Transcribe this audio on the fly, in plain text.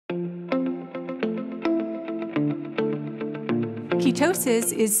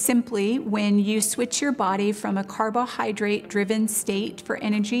Ketosis is simply when you switch your body from a carbohydrate-driven state for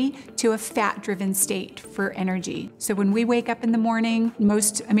energy to a fat-driven state for energy. So when we wake up in the morning,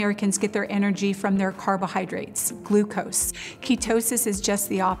 most Americans get their energy from their carbohydrates, glucose. Ketosis is just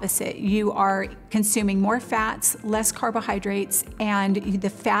the opposite. You are consuming more fats, less carbohydrates, and the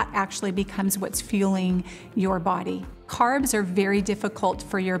fat actually becomes what's fueling your body. Carbs are very difficult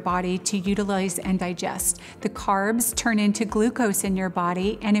for your body to utilize and digest. The carbs turn into glucose in your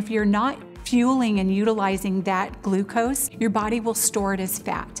body, and if you're not fueling and utilizing that glucose, your body will store it as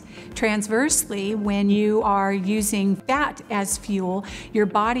fat. Transversely, when you are using fat as fuel, your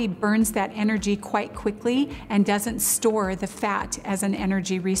body burns that energy quite quickly and doesn't store the fat as an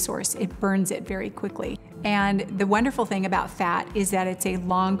energy resource. It burns it very quickly. And the wonderful thing about fat is that it's a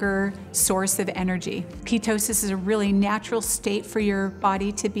longer source of energy. Ketosis is a really natural state for your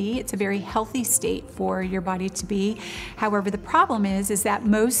body to be. It's a very healthy state for your body to be. However, the problem is that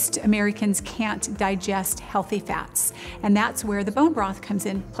most Americans can't digest healthy fats. And that's where the bone broth comes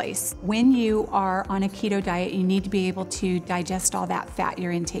in place. When you are on a keto diet, you need to be able to digest all that fat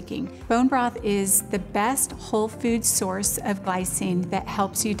you're intaking. Bone broth is the best whole food source of glycine that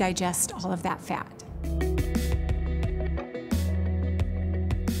helps you digest all of that fat.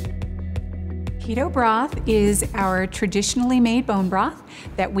 Keto broth is our traditionally made bone broth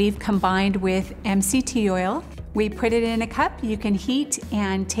that we've combined with MCT oil. We put it in a cup you can heat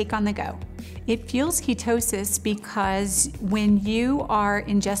and take on the go. It fuels ketosis because when you are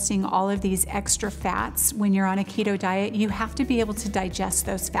ingesting all of these extra fats when you're on a keto diet, you have to be able to digest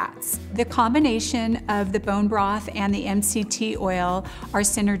those fats. The combination of the bone broth and the MCT oil are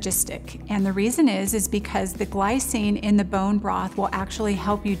synergistic. And the reason is because the glycine in the bone broth will actually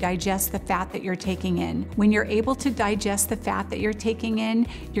help you digest the fat that you're taking in. When you're able to digest the fat that you're taking in,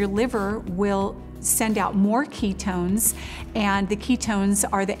 your liver will send out more ketones, and the ketones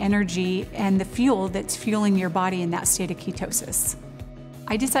are the energy and the fuel that's fueling your body in that state of ketosis.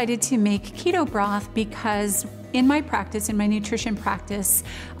 I decided to make keto broth because in my practice, in my nutrition practice,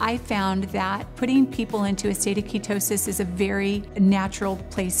 I found that putting people into a state of ketosis is a very natural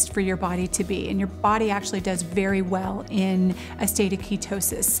place for your body to be. And your body actually does very well in a state of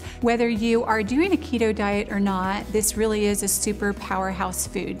ketosis. Whether you are doing a keto diet or not, this really is a super powerhouse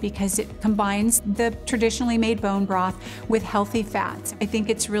food because it combines the traditionally made bone broth with healthy fats. I think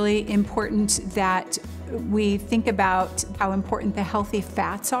it's really important that we think about how important the healthy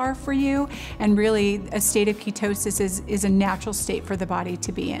fats are for you, and really a state of ketosis is a natural state for the body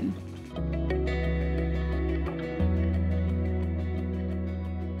to be in.